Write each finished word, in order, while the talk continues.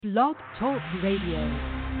Blog Talk Radio.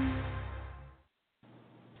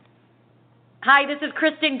 Hi, this is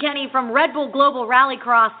Kristen Kenny from Red Bull Global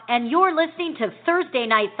Rallycross, and you're listening to Thursday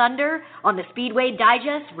Night Thunder on the Speedway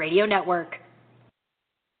Digest Radio Network.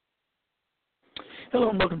 Hello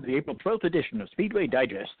and welcome to the April 12th edition of Speedway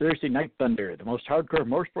Digest, Thursday Night Thunder, the most hardcore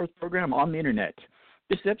motorsports program on the internet.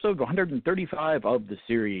 This is episode 135 of the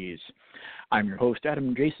series. I'm your host,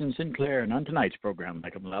 Adam Jason Sinclair, and on tonight's program,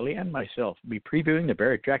 Michael Mullally and myself will be previewing the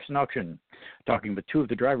Barrett-Jackson auction, talking with two of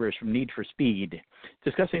the drivers from Need for Speed,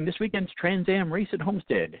 discussing this weekend's Trans Am race at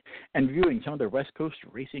Homestead, and reviewing some of their West Coast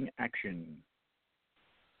racing action.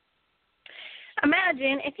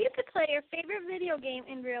 Imagine if you could play your favorite video game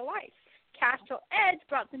in real life. Castrol Edge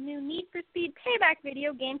brought the new Need for Speed Payback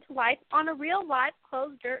video game to life on a real live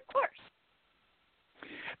closed dirt course.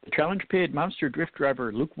 The challenge pitted monster drift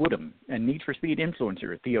driver Luke Woodham and Need for Speed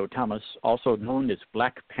influencer Theo Thomas, also known as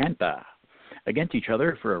Black Panther, against each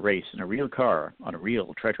other for a race in a real car on a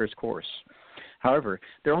real treacherous course. However,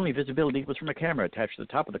 their only visibility was from a camera attached to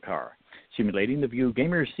the top of the car, simulating the view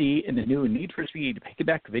gamers see in the new Need for Speed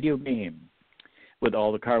Payback video game. With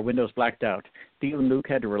all the car windows blacked out, Theo and Luke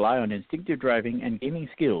had to rely on instinctive driving and gaming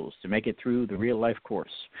skills to make it through the real-life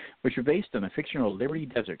course, which are based on the fictional Liberty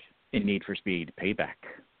Desert in Need for Speed Payback.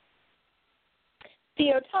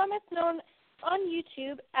 Theo Thomas, known on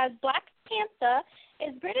YouTube as Black Panther,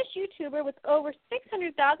 is a British YouTuber with over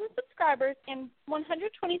 600,000 subscribers and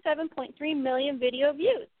 127.3 million video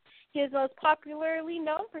views. He is most popularly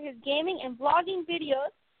known for his gaming and vlogging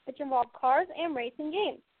videos, which involve cars and racing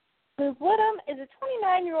games. Luke Woodham is a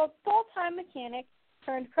 29-year-old full-time mechanic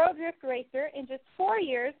turned pro drift racer. In just 4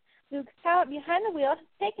 years, Luke's talent behind the wheel has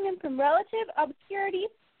taken him from relative obscurity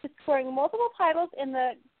to scoring multiple titles in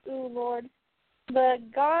the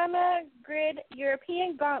Ghana Grid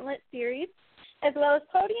European Gauntlet Series, as well as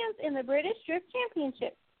podiums in the British Drift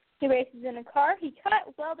Championship. He races in a car he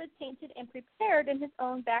cut, welded, painted, and prepared in his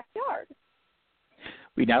own backyard.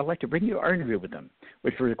 We'd now like to bring you our interview with them,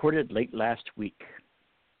 which was recorded late last week.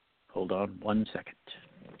 Hold on 1 second.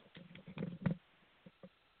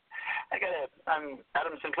 I'm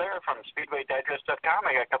Adam Sinclair from SpeedwayDigest.com.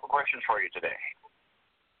 I got a couple questions for you today.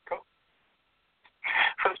 Cool.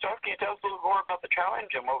 First off, can you tell us a little more about the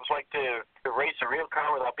challenge and what it was like to race a real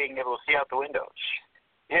car without being able to see out the windows?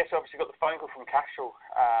 Yes, obviously got the phone call from Castrol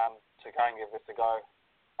to go and give this a go.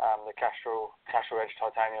 The Castrol Edge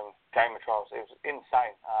Titanium Gamer Trials. It was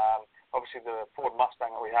insane. Obviously the Ford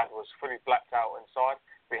Mustang that we had was fully blacked out inside.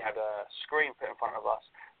 We had a screen put in front of us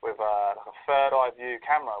with like a third eye view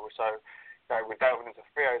camera, so we're delving into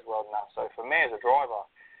Theo's world now. So for me as a driver,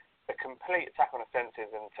 the complete attack on the senses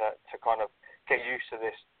and to kind of get used to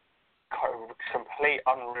this complete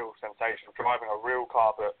unreal sensation of driving a real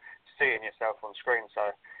car but seeing yourself on screen.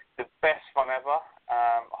 So the best fun ever.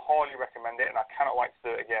 Highly recommend it, and I cannot wait to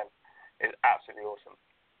do it again. It's absolutely awesome.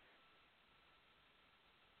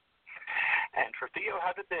 And for Theo,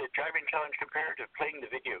 how did the driving challenge compare to playing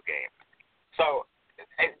the video game? So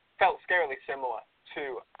it felt scarily similar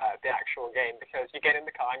to the actual game because you get in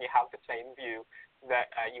the car and you have the same view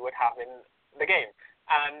that you would have in the game.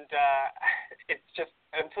 And it's just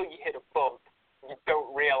until you hit a bump, you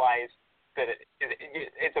don't realize that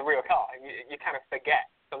it's a real car. You kind of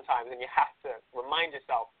forget sometimes, and you have to remind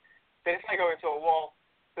yourself that if I go into a wall,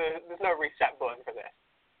 there's no reset button for this.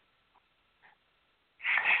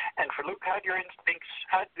 And for Luke, how did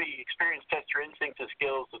the experience test your instincts and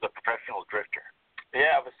skills as a professional drifter?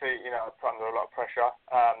 Yeah, obviously, I put under a lot of pressure.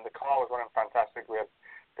 The car was running fantastic. We had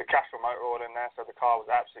the Castrol motor oil in there, so the car was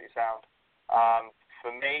absolutely sound.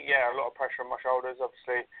 For me, a lot of pressure on my shoulders,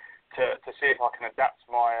 obviously, to see if I can adapt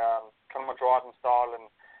my kind of my driving style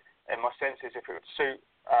and my senses, if it would suit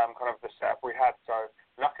kind of the setup we had. So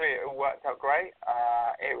luckily, it all worked out great.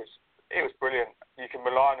 It was brilliant. You can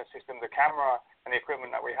rely on the system, the camera, and the equipment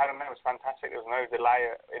that we had in there was fantastic. There was no delay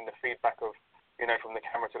in the feedback of, from the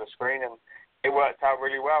camera to the screen, and it worked out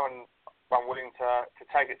really well. And I'm willing to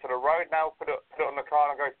take it to the road now, put it on the car,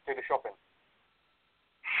 and go do the shopping.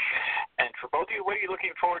 And for both of you, what are you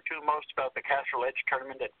looking forward to most about the Castrol Edge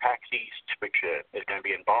tournament at PAX East, which is going to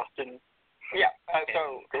be in Boston? Yeah.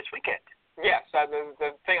 So this weekend. Yeah. So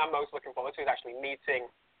the thing I'm most looking forward to is actually meeting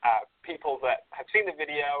people that have seen the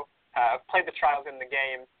video, have played the trials in the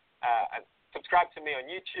game, and subscribe to me on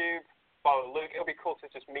YouTube, follow Luke. It'll be cool to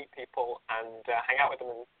just meet people and hang out with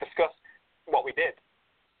them and discuss what we did.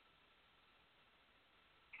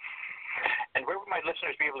 And where would my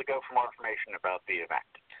listeners be able to go for more information about the event?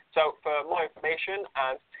 So for more information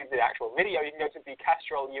and to the actual video, you can go to the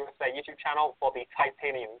Castrol USA YouTube channel for the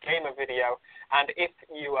Titanium Gamer video. And if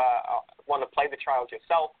you want to play the trials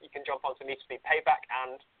yourself, you can jump onto Need for Speed Payback,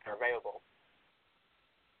 and they're available.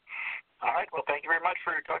 All right. Well, thank you very much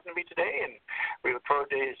for talking to me today, and we look forward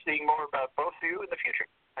to seeing more about both of you in the future.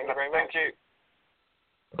 Thank you very much. Thank you.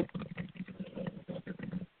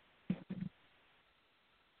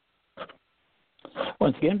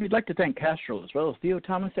 Once again, we'd like to thank Castrol as well as Theo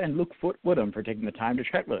Thomas and Luke Woodham for taking the time to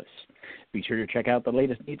chat with us. Be sure to check out the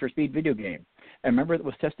latest Need for Speed video game. And remember, it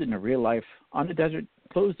was tested in a real life, on a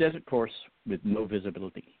closed desert course with no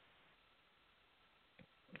visibility.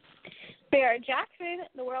 Barrett-Jackson,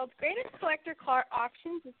 the world's greatest collector car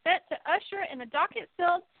auctions, is set to usher in a docket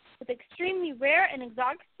filled with extremely rare and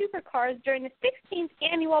exotic supercars during the 16th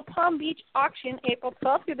annual Palm Beach auction, April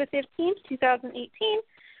 12th through the 15th, 2018.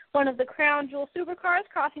 One of the crown jewel supercars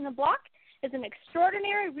crossing the block is an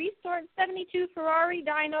extraordinary restored 72 Ferrari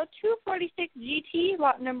Dyno 246 GT,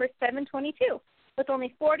 lot number 722. With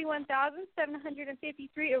only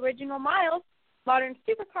 41,753 original miles, modern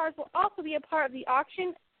supercars will also be a part of the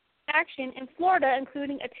auction action in Florida,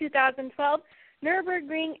 including a 2012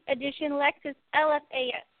 Nürburgring edition Lexus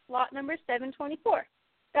LFAS, lot number 724.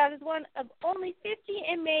 That is one of only 50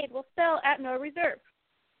 in May will sell at no reserve.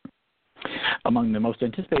 Among the most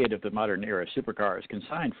anticipated of the modern era supercars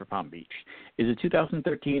consigned for Palm Beach is a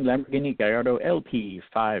 2013 Lamborghini Gallardo LP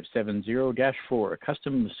 570-4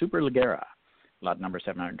 Custom Super Leggera, lot number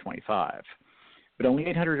 725. With only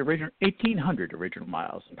 1,800 original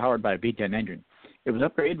miles and powered by a V10 engine, it was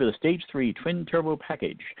upgraded with a Stage 3 twin-turbo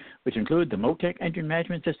package, which included the Motec engine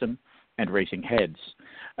management system and racing heads.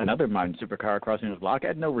 Another modern supercar crossing the block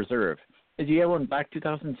at no reserve is the yellow and black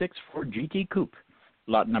 2006 Ford GT Coupe,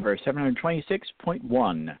 lot number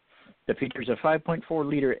 726.1, that features a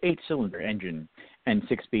 5.4-liter 8-cylinder engine and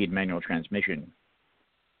 6-speed manual transmission.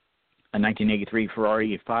 A 1983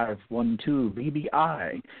 Ferrari 512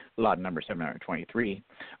 BBI, lot number 723,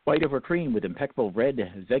 white over cream with impeccable red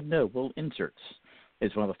Zegna wool inserts,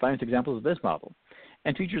 is one of the finest examples of this model,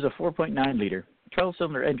 and features a 4.9-liter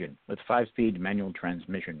 12-cylinder engine with 5-speed manual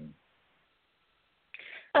transmission.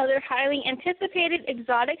 Other highly anticipated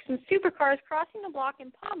exotics and supercars crossing the block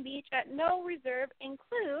in Palm Beach at no reserve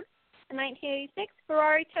include a 1986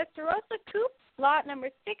 Ferrari Testarossa Coupe, lot number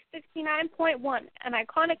 669.1, an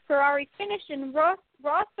iconic Ferrari finished in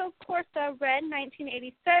Rosso Corsa Red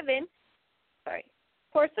 1987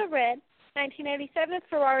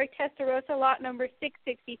 Ferrari Testarossa, lot number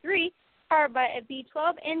 663, powered by a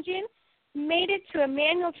V12 engine, mated to a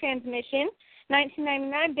manual transmission.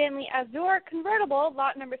 1999 Bentley Azure convertible,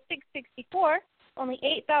 lot number 664, only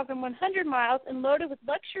 8,100 miles and loaded with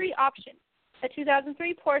luxury options. A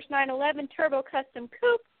 2003 Porsche 911 Turbo Custom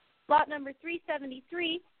Coupe, lot number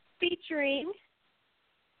 373, featuring...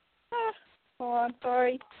 I lost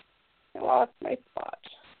my spot.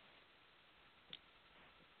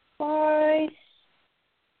 Why?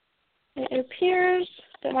 It appears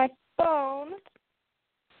that my phone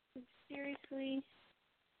is seriously...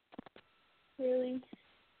 Really?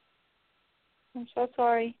 I'm so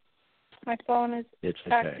sorry. My phone is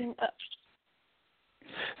acting up.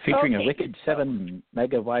 Featuring a wicked 7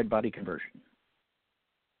 mega wide body conversion.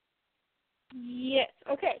 Yes.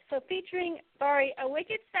 Okay. So featuring, a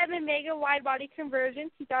wicked 7 mega wide body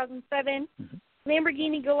conversion, 2007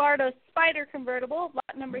 Lamborghini Gallardo Spider convertible,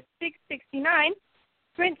 lot number 669.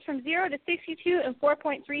 Sprints from 0 to 62 in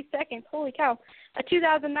 4.3 seconds. Holy cow. A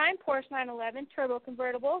 2009 Porsche 911 Turbo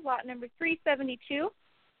Convertible, lot number 372.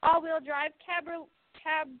 All-wheel drive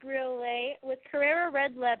cabriolet with Carrera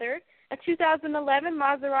red leather. A 2011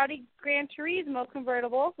 Maserati Gran Turismo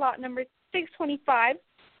Convertible, lot number 625.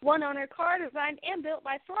 One-owner car designed and built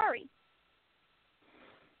by Ferrari.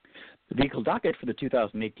 The vehicle docket for the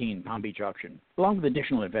 2018 Palm Beach auction, along with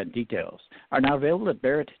additional event details, are now available at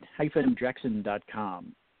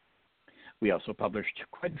Barrett-Jackson.com. We also published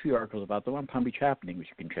quite a few articles about the one Palm Beach happening, which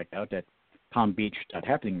you can check out at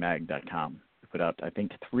palmbeach.happeningmag.com. We put out, I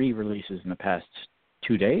think, 3 releases in the past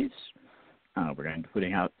 2 days. We're going to be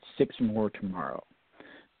putting out 6 more tomorrow.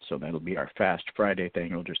 So that'll be our Fast Friday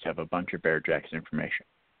thing. We'll just have a bunch of Barrett-Jackson information.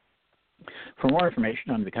 For more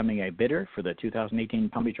information on becoming a bidder for the 2018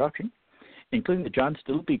 Palm Beach auction, including the John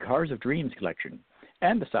Staluppi Cars of Dreams collection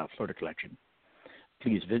and the South Florida collection,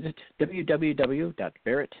 please visit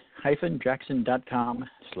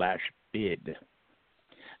www.barrett-jackson.com/bid.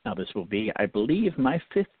 Now, this will be, I believe, my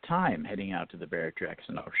 5th time heading out to the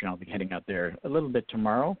Barrett-Jackson auction. I'll be heading out there a little bit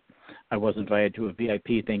tomorrow. I was invited to a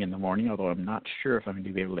VIP thing in the morning, although I'm not sure if I'm going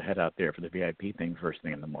to be able to head out there for the VIP thing first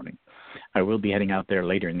thing in the morning. I will be heading out there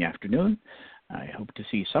later in the afternoon. I hope to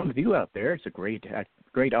see some of you out there. It's a great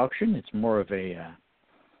auction. It's more of a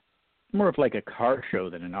more of like a car show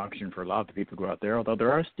than an auction for a lot of the people who go out there, although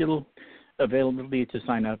there are still availability to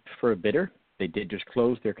sign up for a bidder. They did just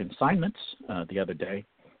close their consignments the other day.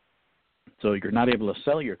 So you're not able to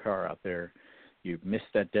sell your car out there. You missed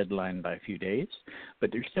that deadline by a few days,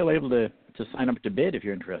 but you're still able to sign up to bid if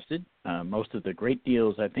you're interested. Most of the great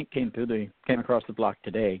deals, I think, came across the block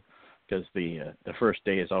today, because the first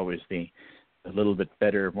day is always a little bit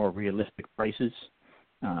better, more realistic prices.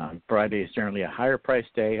 Friday is generally a higher price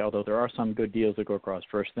day, although there are some good deals that go across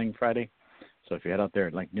first thing Friday. So if you head out there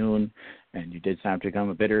at like noon and you did sign up to become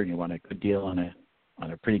a bidder and you want a good deal on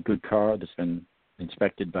a pretty good car that's been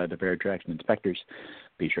inspected by the Barrett-Jackson inspectors,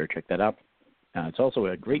 be sure to check that out. It's also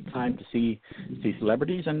a great time to see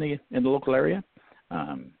celebrities in the local area.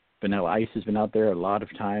 Vanilla Ice has been out there a lot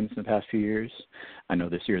of times in the past few years. I know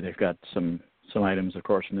this year they've got some items, of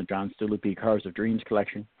course, from the John Staluppi Cars of Dreams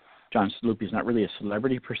collection. John Staluppi is not really a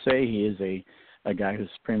celebrity per se. He is a guy who's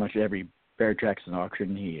pretty much at every Barrett-Jackson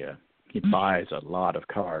auction. He buys a lot of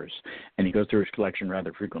cars, and he goes through his collection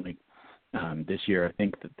rather frequently. This year, I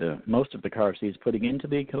think that the most of the cars he's putting into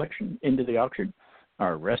the auction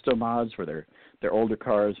are resto mods, where they're older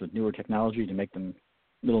cars with newer technology to make them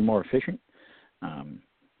a little more efficient.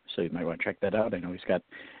 So you might want to check that out. I know he's got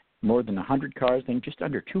more than 100 cars, I think just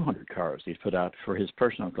under 200 cars he's put out for his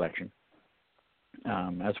personal collection.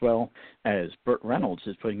 As well as Burt Reynolds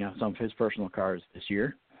is putting out some of his personal cars this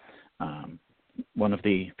year. One of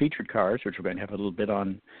the featured cars, which we're going to have a little bit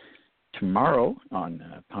on tomorrow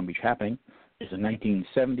on Palm Beach Happening, is a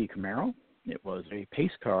 1970 Camaro. It was a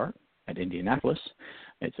pace car at Indianapolis.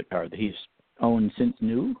 It's a car that he's owned since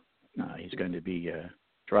new. He's going to be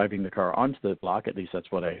driving the car onto the block. At least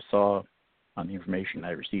that's what I saw on the information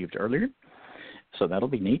I received earlier. So that'll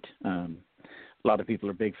be neat. A lot of people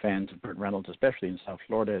are big fans of Burt Reynolds, especially in South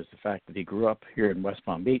Florida, is the fact that he grew up here in West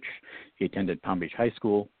Palm Beach. He attended Palm Beach High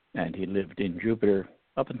School, and he lived in Jupiter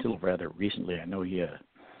up until rather recently. I know he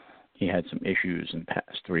had some issues in the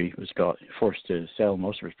past where he was forced to sell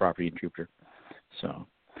most of his property in Jupiter. So,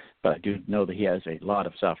 but I do know that he has a lot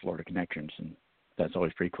of South Florida connections, and that's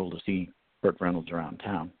always pretty cool to see Burt Reynolds around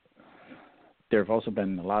town. There have also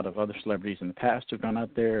been a lot of other celebrities in the past who've gone out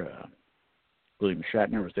there. William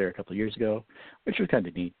Shatner was there a couple of years ago, which was kind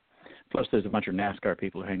of neat. Plus, there's a bunch of NASCAR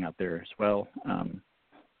people who hang out there as well.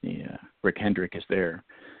 Rick Hendrick is there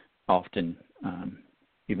often,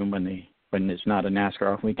 even when it's not a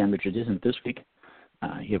NASCAR off weekend, which it isn't this week.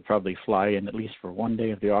 He'll probably fly in at least for one day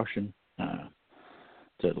of the auction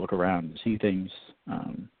to look around and see things.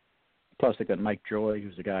 Plus, they've got Mike Joy,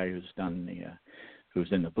 who's the guy who's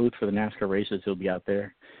in the booth for the NASCAR races. He'll be out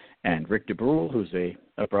there. And Rick DeBrule, who's a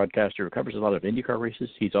broadcaster who covers a lot of IndyCar races,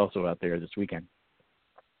 he's also out there this weekend.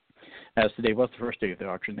 As today was the first day of the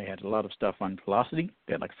auction, they had a lot of stuff on Velocity.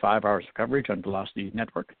 They had like 5 hours of coverage on Velocity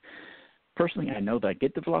Network. Personally, I know that I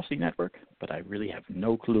get the Velocity Network, but I really have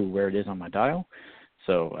no clue where it is on my dial.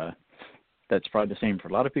 So that's probably the same for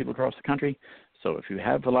a lot of people across the country. So if you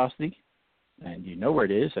have Velocity and you know where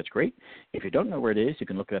it is, that's great. If you don't know where it is, you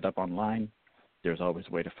can look that up online. There's always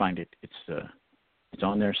a way to find it. It's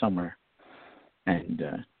on there somewhere, and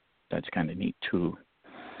that's kind of neat too.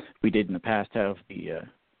 We did in the past have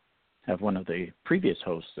one of the previous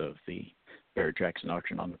hosts of the Barrett-Jackson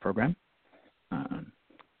auction on the program,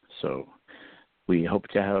 so we hope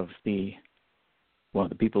to have one of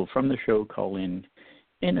the people from the show call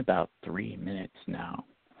in about 3 minutes now.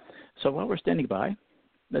 So while we're standing by,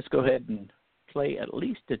 let's go ahead and play at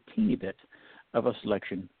least a teeny bit of a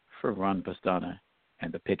selection for Ron Pastana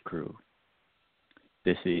and the pit crew.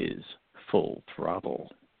 This is Full Throttle.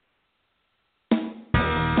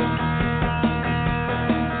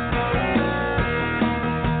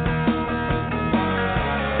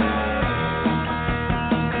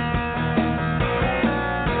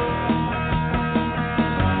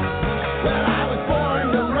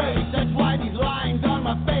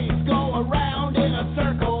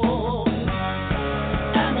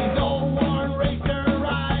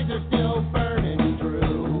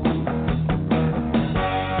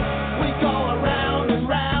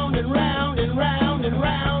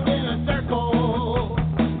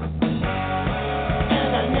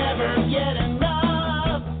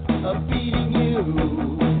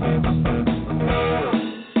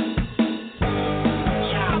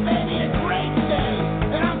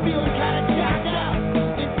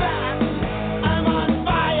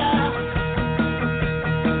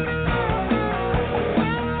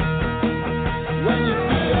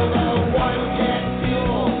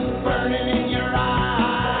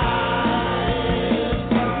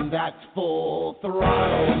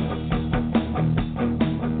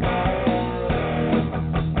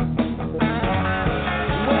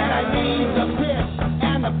 When I need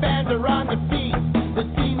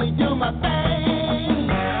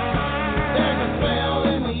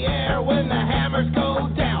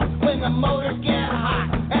motors get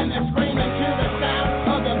hot, and they're screaming to the sound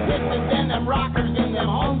of them pistons and them rockers and them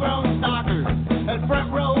homegrown stalkers and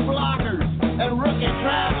front row blockers and rookie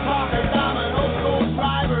trash talkers. I'm an old school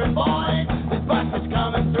driver, and boy, this bus is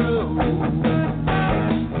coming through.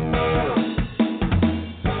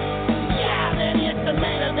 Yeah, then it's the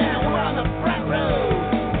main event. We're on the front row.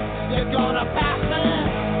 You're gonna pass it?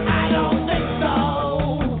 I don't think so.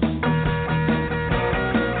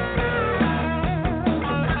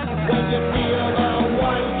 When you feel the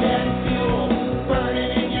 110 fuel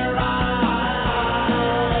burning in your eyes,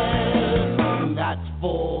 that's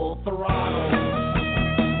full throttle.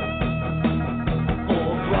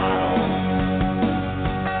 Full throttle.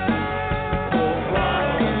 Full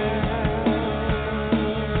throttle.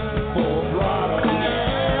 Full throttle. Yeah.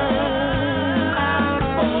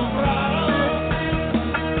 Full throttle.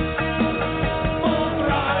 Full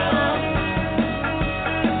throttle.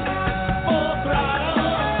 Full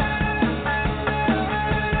throttle.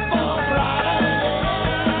 Full throttle.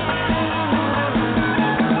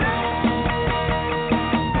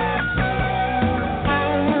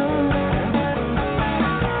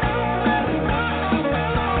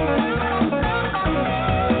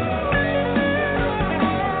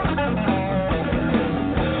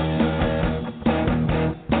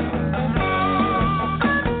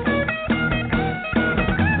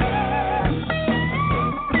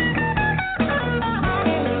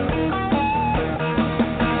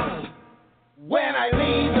 When I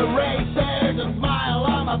leave the race, there's a smile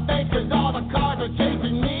on my face, 'cause all the cars are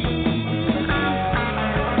chasing me.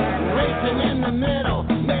 Racing in the middle,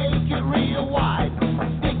 make it real wide.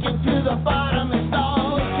 Sticking to the bottom, it's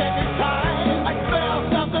all checker time. I smell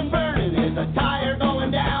something burning, is a tire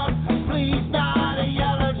going down? Please not a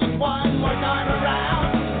yellow, just one more time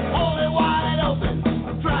around. Hold it wide open,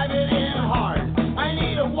 drive it in hard. I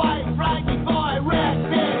need a white flag before I wreck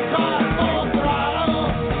this car. Full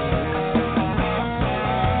throttle.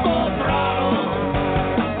 Full throttle.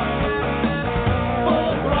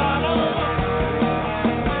 Full throttle.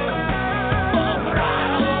 Full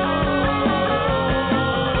throttle.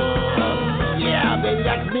 Yeah, baby,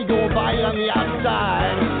 that's me going by you on the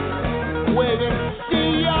outside. Waving,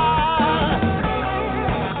 see ya.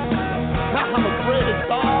 I'm afraid it's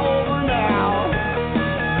all over now.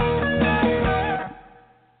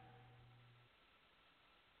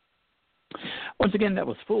 Once again, that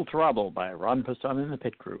was Full Throttle by Ron Passon and the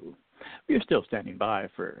Pit Crew. We are still standing by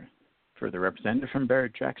for the representative from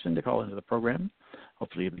Barrett-Jackson to call into the program.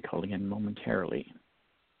 Hopefully he'll be calling in momentarily.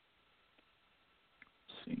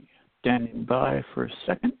 Let's see. Standing by for a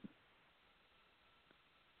second.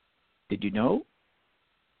 Did you know?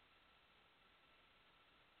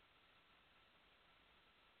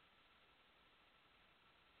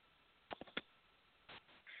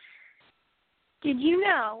 Did you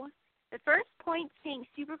know the first points-paying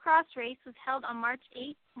Supercross race was held on March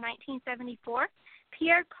 8, 1974?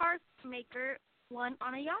 Pierre Carmaker won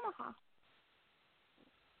on a Yamaha.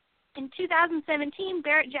 In 2017,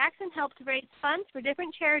 Barrett-Jackson helped raise funds for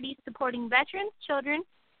different charities supporting veterans, children,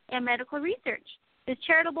 and medical research. This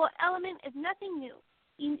charitable element is nothing new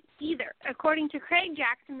either. According to Craig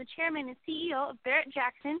Jackson, the chairman and CEO of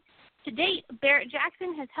Barrett-Jackson, to date,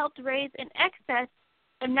 Barrett-Jackson has helped raise in excess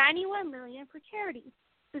of $91 million for charities.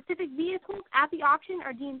 Specific vehicles at the auction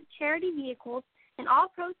are deemed charity vehicles, and all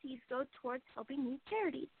proceeds go towards helping these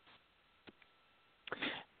charities.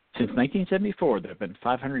 Since 1974, there have been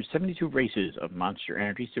 572 races of Monster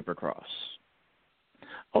Energy Supercross.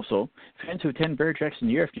 Also, fans who attend Barrett-Jackson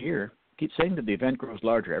year after year keep saying that the event grows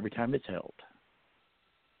larger every time it's held.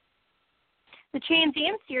 The Trans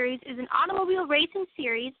Am Series is an automobile racing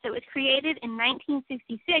series that was created in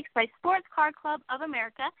 1966 by Sports Car Club of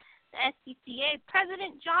America, the SCCA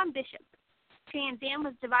President John Bishop. Trans Am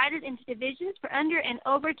was divided into divisions for under and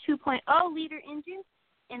over 2.0-liter engines,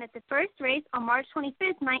 and at the first race on March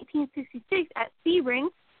 25, 1966 at Sebring,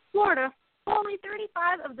 Florida, only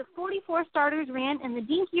 35 of the 44 starters ran in the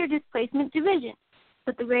dinkier displacement division.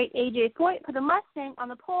 But the great A.J. Foyt put a Mustang on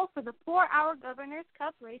the pole for the 4-hour Governor's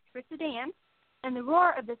Cup race for sedans, and the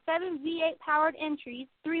roar of the 7 V8-powered entries,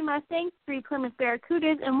 3 Mustangs, 3 Plymouth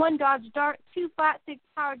Barracudas, and 1 Dodge Dart, 2 flat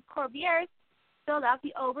 6-powered Corvairs filled out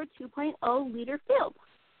the over 2.0-liter field.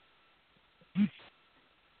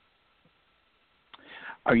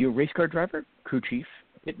 Are you a race car driver, crew chief,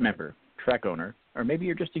 pit member, track owner, or maybe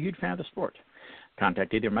you're just a huge fan of the sport?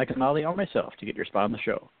 Contact either Mike and Molly or myself to get your spot on the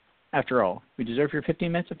show. After all, we deserve your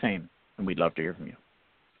 15 minutes of fame, and we'd love to hear from you.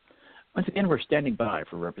 Once again, we're standing by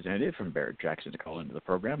for a representative from Barrett-Jackson to call into the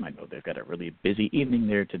program. I know they've got a really busy evening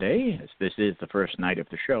there today, as this is the first night of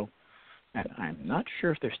the show. And I'm not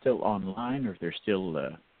sure if they're still online or if they're still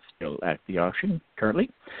still at the auction currently,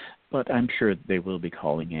 but I'm sure they will be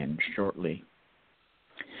calling in shortly.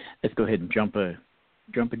 Let's go ahead and jump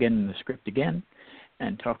again in the script again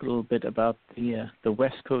and talk a little bit about the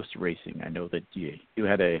West Coast racing. I know that you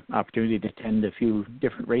had an opportunity to attend a few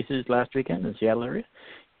different races last weekend in the Seattle area.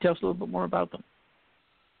 Tell us a little bit more about them.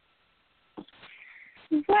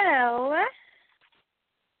 Well,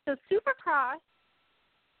 so Supercross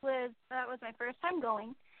was my first time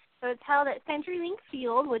going. So it's held at CenturyLink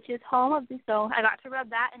Field, which is home of so I got to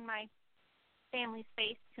rub that in my family's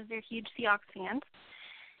face because they're huge Seahawks fans.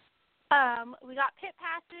 We got pit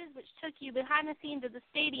passes, which took you behind the scenes of the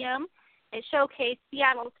stadium. It showcased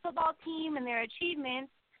Seattle's football team and their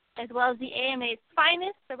achievements, as well as the AMA's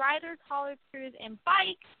finest, the riders, haulers, crews, and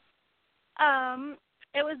bikes.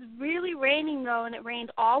 It was really raining, though, and it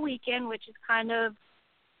rained all weekend, which is kind of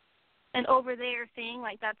an over-there thing.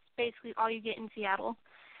 Like, that's basically all you get in Seattle.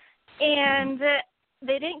 And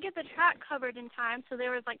they didn't get the track covered in time, so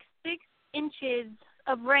there was like 6 inches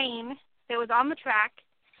of rain that was on the track.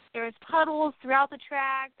 There was puddles throughout the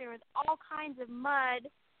track. There was all kinds of mud,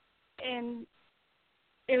 and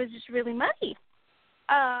it was just really muddy.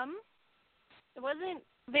 It wasn't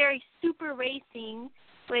very super racing,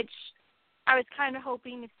 which I was kind of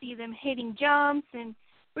hoping to see them hitting jumps and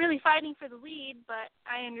really fighting for the lead, but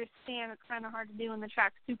I understand it's kind of hard to do when the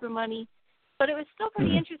track's super muddy. But it was still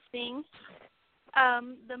pretty interesting.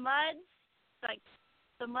 The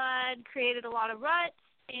mud created a lot of ruts,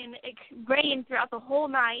 and it rained throughout the whole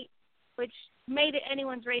night, which made it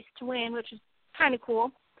anyone's race to win, which is kind of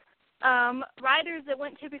cool. Riders that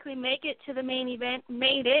wouldn't typically make it to the main event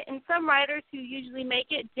made it, and some riders who usually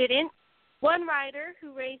make it didn't. One rider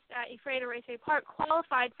who raced at Ephrata Raceway Park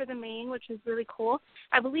qualified for the main, which was really cool.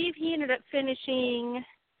 I believe he ended up finishing,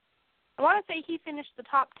 I want to say he finished the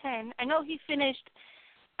top 10. I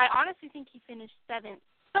honestly think he finished 7th,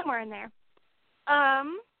 somewhere in there.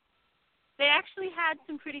 They actually had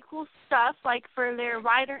some pretty cool stuff, like for their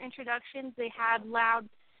rider introductions, they had loud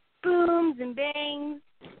booms and bangs.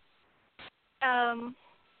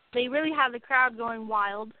 They really had the crowd going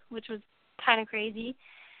wild, which was kind of crazy.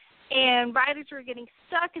 And riders were getting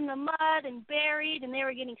stuck in the mud and buried, and they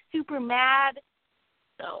were getting super mad.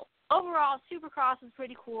 So overall, Supercross was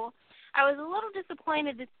pretty cool. I was a little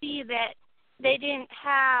disappointed to see that they didn't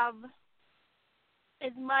have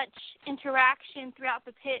as much interaction throughout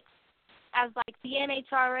the pits as like the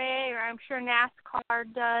NHRA or I'm sure NASCAR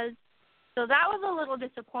does. So that was a little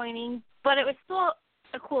disappointing, but it was still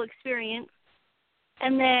a cool experience.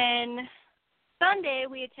 And then Sunday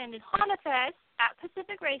we attended Honda Fest at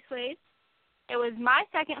Pacific Raceways. It was my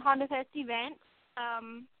second Honda Fest event.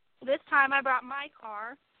 This time I brought my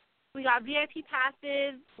car. We got VIP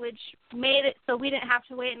passes, which made it so we didn't have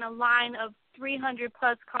to wait in a line of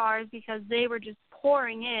 300-plus cars because they were just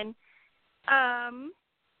pouring in.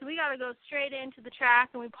 So we got to go straight into the track,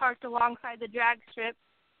 and we parked alongside the drag strip,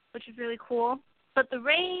 which was really cool. But the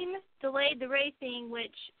rain delayed the racing,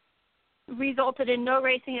 which resulted in no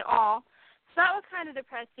racing at all. So that was kind of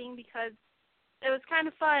depressing because it was kind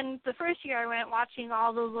of fun the first year I went watching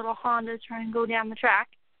all those little Hondas try and go down the track.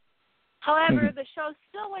 However, the show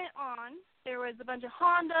still went on. There was a bunch of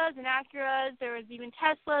Hondas and Acuras. There was even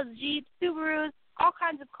Teslas, Jeeps, Subarus, all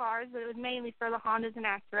kinds of cars. But it was mainly for the Hondas and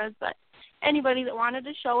Acuras, but anybody that wanted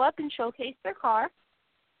to show up and showcase their car.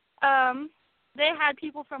 They had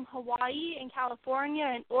people from Hawaii and California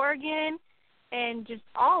and Oregon and just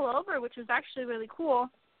all over, which was actually really cool.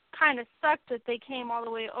 Kind of sucked that they came all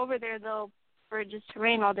the way over there, though, for just to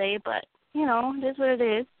rain all day, but, you know, it is what it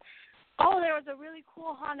is. Oh, there was a really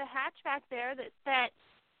cool Honda hatchback there that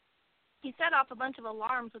he set off a bunch of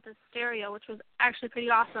alarms with his stereo, which was actually pretty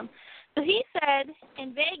awesome. So he said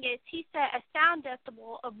in Vegas he set a sound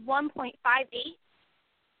decibel of 1.58,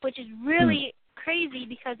 which is really crazy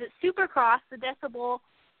because at Supercross, the decibel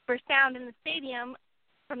for sound in the stadium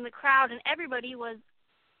from the crowd and everybody was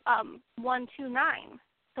 129.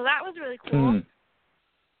 So that was really cool.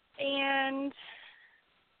 And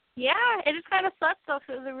yeah, it just kind of sucks though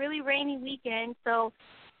because it was a really rainy weekend. So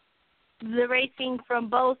the racing from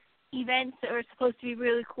both events that were supposed to be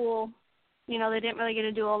really cool, you know, they didn't really get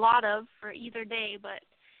to do a lot of for either day, but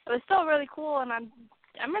it was still really cool, and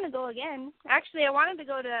I'm going to go again. Actually, I wanted to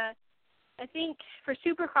go to, I think for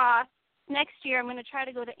Supercross next year, I'm going to try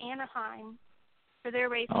to go to Anaheim for their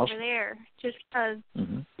race over there, just because,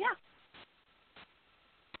 yeah.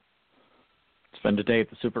 Spend a day at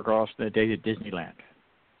the Supercross and a day at Disneyland.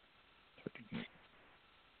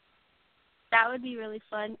 That would be really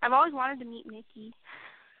fun. I've always wanted to meet Mickey.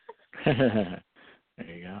 There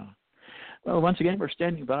you go. Well, once again, we're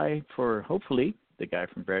standing by for hopefully the guy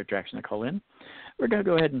from Barrett-Jackson to call in. We're going to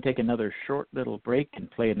go ahead and take another short little break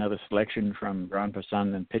and play another selection from Ron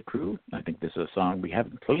Passan and Pit Crew. I think this is a song we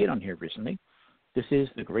haven't played on here recently. This is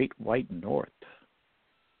The Great White North.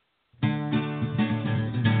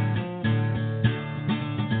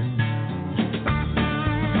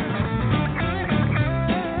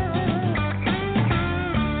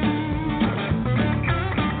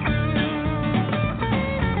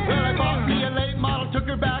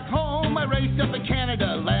 Back home, I raced up in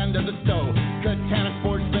Canada, land of the Stowe. Katana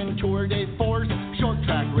Sportsman Tour de Force, short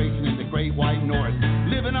track racing in the Great White North.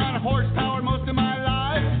 Living on horsepower most of my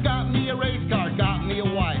life. Got me a race car, got me a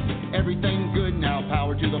wife. Everything good now,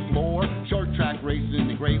 power to the floor. Short track racing in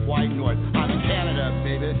the Great White North. I'm in Canada,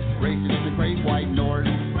 baby, racing in the Great White North.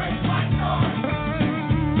 Great White North.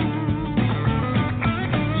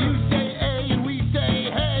 You say A and we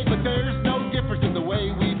say hey, but there's no difference in the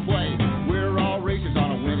way we play. We're all racers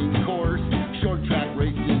on a winning course. Short track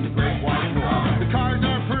racing in the Great White North. The cars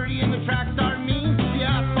are pretty and the tracks are mean. The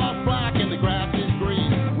asphalt's black and the grass is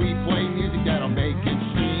green. We play music that'll make it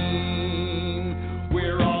seem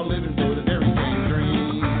we're all living for the very same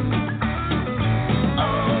dream.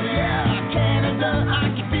 Oh yeah, Canada,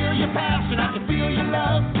 I can feel your passion, I can feel your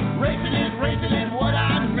love. Racing is what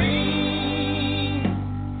I mean.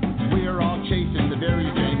 We're all chasing the very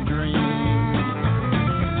same dream.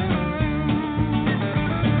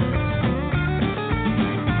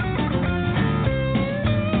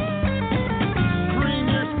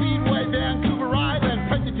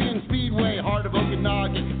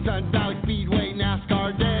 Sun Valley Speedway,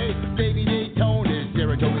 NASCAR Day, Baby Daytona,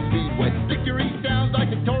 Saratoga Speedway. Victory sounds like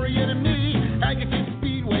Victoria to me. Agassiz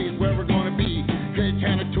Speedway is where we're gonna be.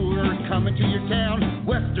 Katana Tour coming to your town.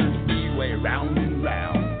 Western Speedway, round and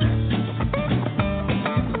round.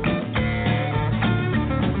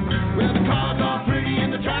 Well, the cars are pretty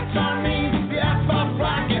and the tracks are mean. The asphalt's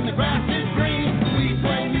black and the grass is green. We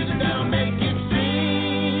play music that'll make it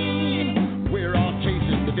seem we're all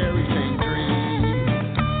chasing the very same dream.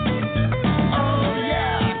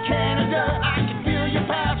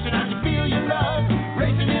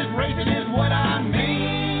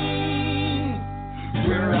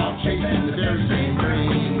 We're all chasing the very same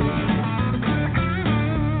dream.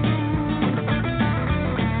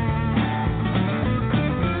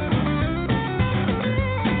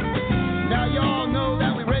 Now y'all know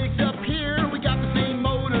that we race up here. We got the same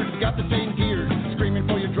motors, we got the same gears. Screaming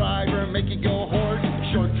for your driver, make you go horse.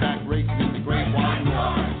 Short track racing in the Great White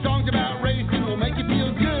North. Songs about racing will make you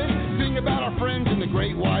feel good. Sing about our friends in the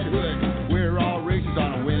Great White Hood. We're all racers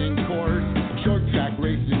on a winning course. Short track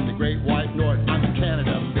racing in the Great White North. I'm in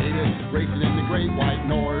Canada, baby, racing in the Great White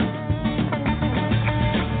North.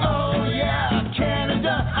 Oh yeah,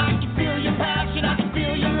 Canada, I can feel your passion, I can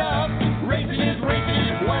feel your love. Racing is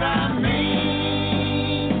what I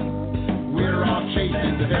mean. We're all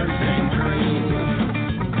chasing the very same dream.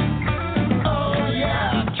 Oh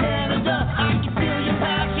yeah, Canada, I can feel your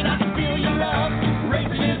passion, I can feel your love.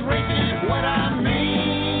 Racing is what I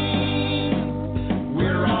mean.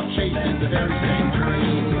 We're all chasing the very same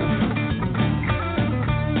dream.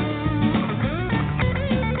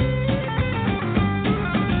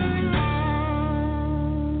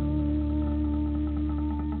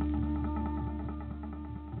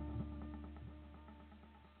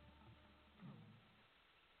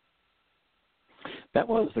 That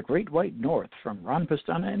was The Great White North from Ron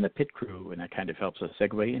Pastana and the Pit Crew, and that kind of helps us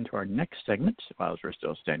segue into our next segment, while we're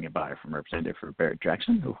still standing by from Representative for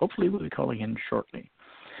Barrett-Jackson, who hopefully will be calling in shortly.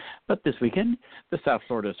 But this weekend, the South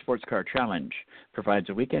Florida Sports Car Challenge provides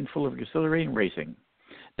a weekend full of exhilarating racing.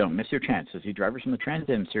 Don't miss your chance to see drivers from the Trans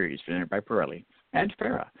Am Series, presented by Pirelli, and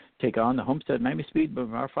Farah take on the Homestead Miami Speed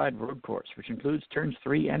Modified Road Course, which includes turns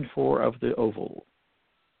 3 and 4 of the oval.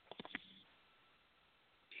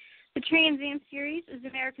 The Trans Am Series is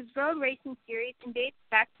America's road racing series and dates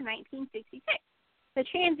back to 1966. The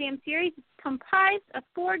Trans Am Series is comprised of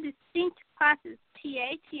 4 distinct classes,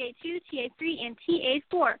 TA, TA2, TA3, and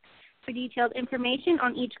TA4. For detailed information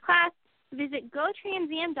on each class, visit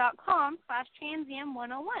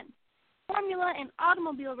gotransam.com/transam101. Formula and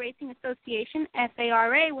Automobile Racing Association,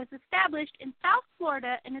 FARA, was established in South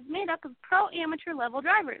Florida and is made up of pro-amateur level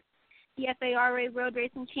drivers. The FARA Road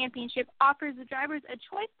Racing Championship offers the drivers a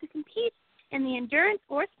choice to compete in the Endurance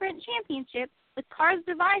or Sprint Championship, with cars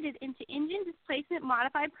divided into engine displacement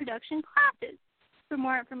modified production classes. For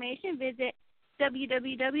more information, visit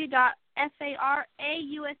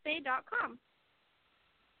www.farausa.com.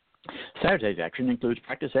 Saturday's action includes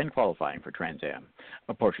practice and qualifying for Trans Am,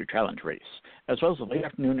 a Porsche Challenge race, as well as a late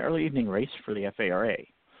afternoon, early evening race for the FARA,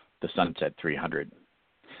 the Sunset 300.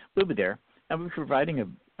 We'll be there, and we'll be providing a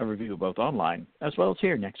a review both online as well as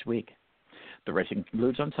here next week. The racing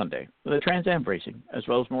concludes on Sunday with a Trans Am racing as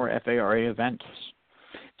well as more FARA events.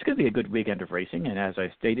 It's going to be a good weekend of racing, and as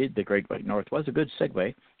I stated, the Great White North was a good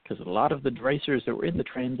segue because a lot of the racers that were in the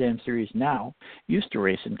Trans Am series now used to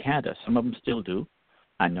race in Canada. Some of them still do.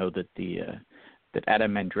 I know that that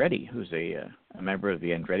Adam Andretti, who's a member of the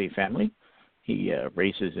Andretti family, he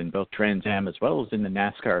races in both Trans Am as well as in the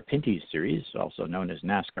NASCAR Pinty's series, also known as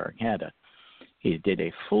NASCAR Canada. He did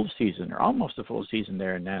a full season, or almost a full season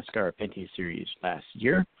there in NASCAR Pinty's series last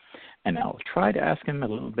year, and I'll try to ask him a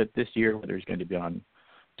little bit this year whether he's going to be on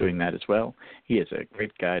doing that as well. He is a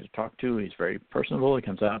great guy to talk to. He's very personable. He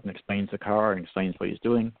comes out and explains the car and explains what he's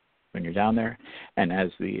doing when you're down there. And as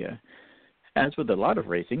with a lot of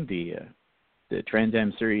racing, the Trans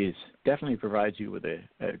Am series definitely provides you with a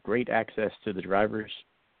great access to the drivers,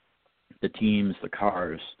 the teams, the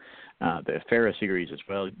cars, the FARA series as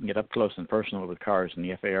well. You can get up close and personal with cars in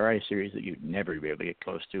the FARA series that you'd never be able to get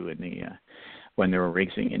close to in the when they were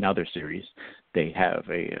racing in other series. They have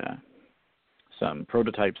some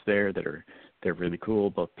prototypes there they're really cool,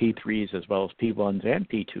 both P3s as well as P1s and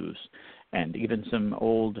P2s, and even some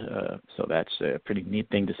old. So that's a pretty neat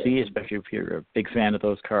thing to see, especially if you're a big fan of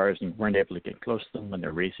those cars and you weren't able to get close to them when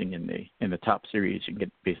they're racing in the top series. You can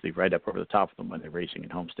get basically right up over the top of them when they're racing in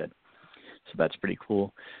Homestead. So that's pretty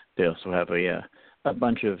cool. They also have a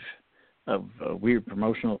bunch of weird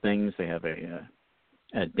promotional things. They have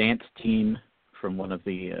a dance team from one of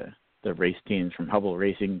the race teams from Hubble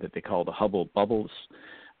Racing that they call the Hubble Bubbles,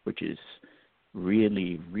 which is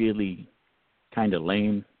really, really kind of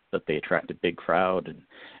lame, but they attract a big crowd, and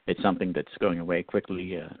it's something that's going away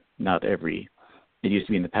quickly. It used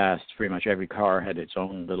to be in the past, pretty much every car had its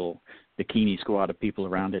own little bikini squad of people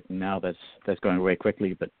around it, and now that's going away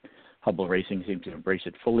quickly, but Hubble Racing seems to embrace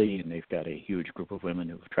it fully, and they've got a huge group of women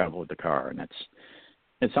who've traveled with the car, and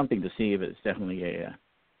it's something to see, but it's definitely a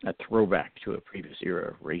throwback to a previous era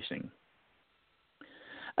of racing.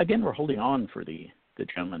 Again, we're holding on for the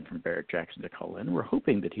gentleman from Barrett-Jackson to call in. We're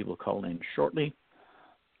hoping that he will call in shortly.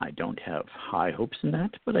 I don't have high hopes in that,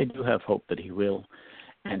 but I do have hope that he will.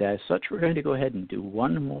 And as such, we're going to go ahead and do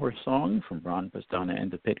one more song from Ron Pastana and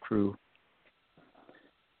the Pit Crew.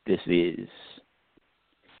 This is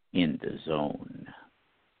In the Zone.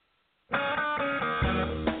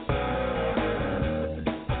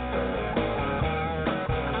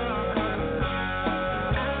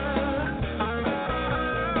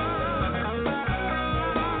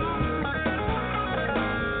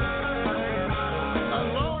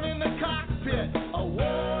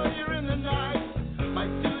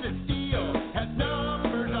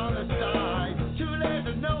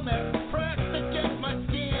 Pressed against my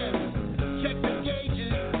skin, check the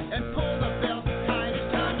gauges and pull the belt.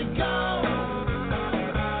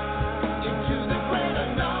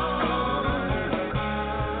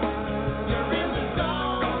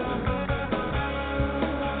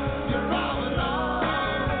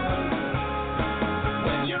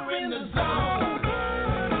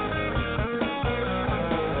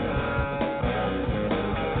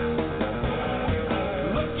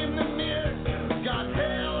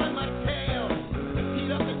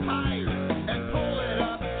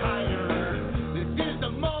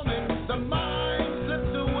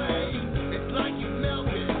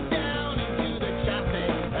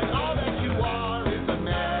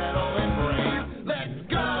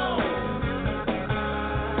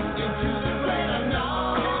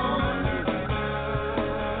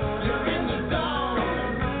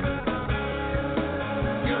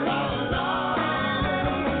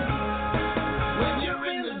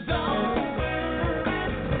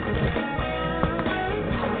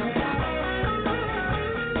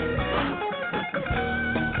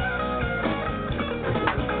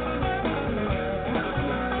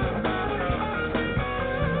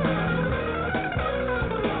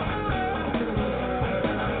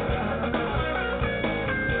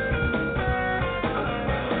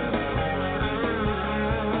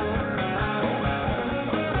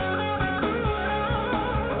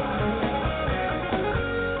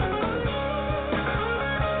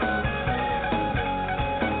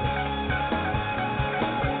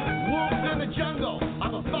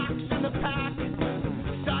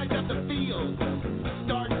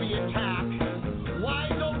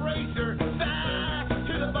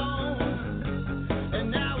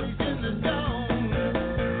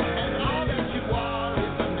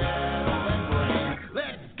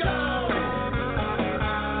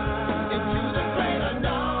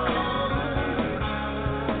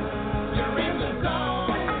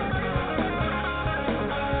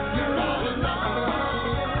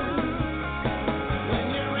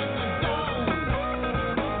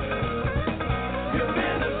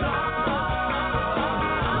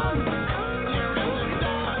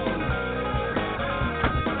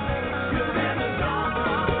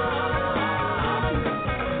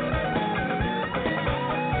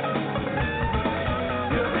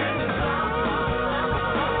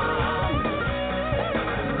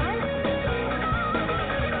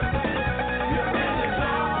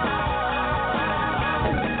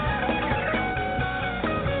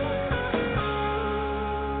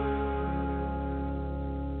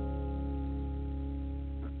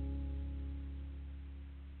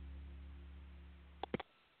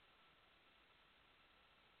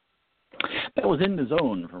 That was In the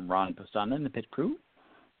Zone from Ron Pastana and the Pit Crew.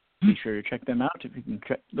 Be sure to check them out. If you can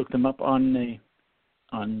look them up on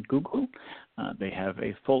Google, they have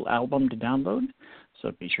a full album to download.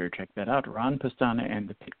 So be sure to check that out, Ron Pastana and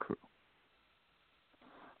the Pit Crew.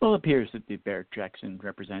 Well, it appears that the Barrett-Jackson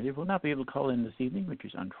representative will not be able to call in this evening, which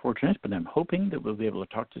is unfortunate, but I'm hoping that we'll be able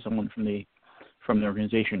to talk to someone from the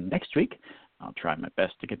organization next week. I'll try my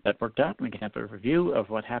best to get that worked out, and we can have a review of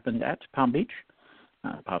what happened at Palm Beach,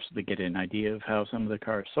 possibly get an idea of how some of the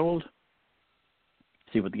cars sold,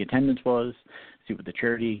 see what the attendance was, see what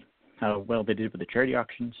how well they did with the charity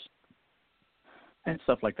auctions, and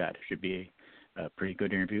stuff like that. It should be a pretty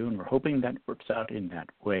good interview, and we're hoping that works out in that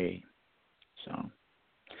way. So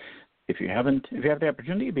if you have the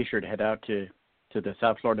opportunity, be sure to head out to the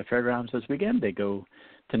South Florida Fairgrounds this weekend. They go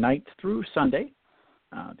tonight through Sunday.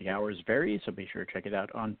 The hours vary, so be sure to check it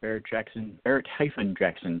out on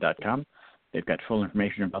Barrett-Jackson.com. They've got full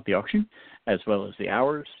information about the auction, as well as the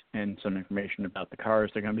hours and some information about the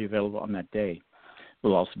cars that are going to be available on that day.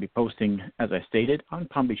 We'll also be posting, as I stated, on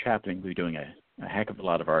Palm Beach Happening. We'll be doing a heck of a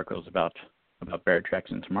lot of articles about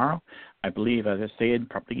Barrett-Jackson tomorrow. I believe, as I stated,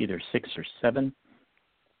 probably either 6 or 7.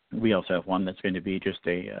 We also have one that's going to be just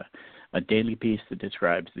a daily piece that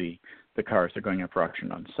describes the cars that are going up for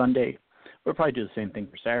auction on Sunday. We'll probably do the same thing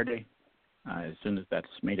for Saturday. As soon as that's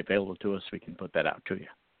made available to us, we can put that out to you.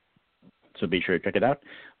 So be sure to check it out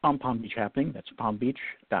on Palm Beach Happening. That's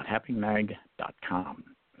palmbeach.happeningmag.com.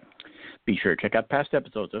 Be sure to check out past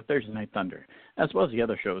episodes of Thursday Night Thunder, as well as the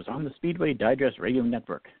other shows on the Speedway Digest Radio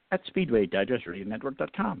Network at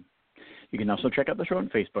speedwaydigestradionetwork.com. You can also check out the show on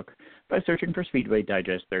Facebook by searching for Speedway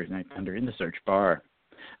Digest Thursday Night Thunder in the search bar.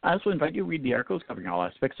 I also invite you to read the articles covering all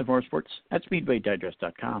aspects of motorsports at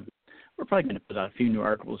speedwaydigest.com. We're probably going to put out a few new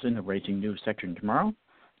articles in the racing news section tomorrow.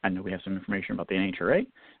 I know we have some information about the NHRA,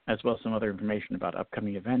 as well as some other information about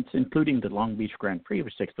upcoming events, including the Long Beach Grand Prix,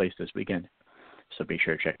 which takes place this weekend. So be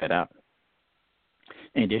sure to check that out.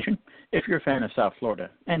 In addition, if you're a fan of South Florida,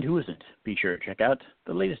 and who isn't, be sure to check out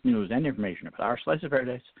the latest news and information about our Slice of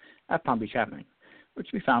Paradise at Palm Beach Happening, which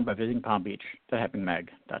can be found by visiting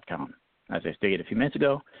palmbeach.happeningmag.com. As I stated a few minutes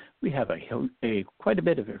ago, we have quite a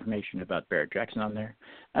bit of information about Barrett-Jackson on there,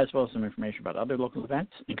 as well as some information about other local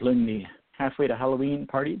events, including the Halfway to Halloween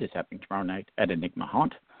party that's happening tomorrow night at Enigma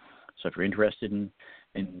Haunt. So if you're interested in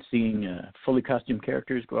seeing fully costumed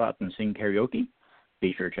characters go out and sing karaoke,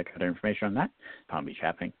 be sure to check out our information on that, Palm Beach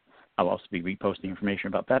Happening. I'll also be reposting information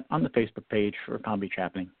about that on the Facebook page for Palm Beach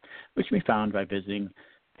Happening, which can be found by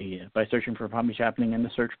by searching for Palm Beach Happening in the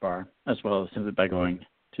search bar, as well as simply by going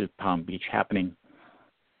to Palm Beach Happening,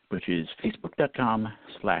 which is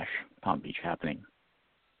facebook.com/Palm Beach Happening.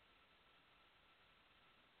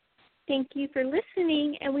 Thank you for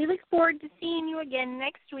listening, and we look forward to seeing you again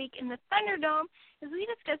next week in the Thunderdome as we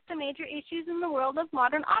discuss the major issues in the world of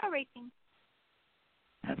modern auto racing.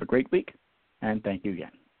 Have a great week, and thank you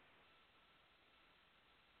again.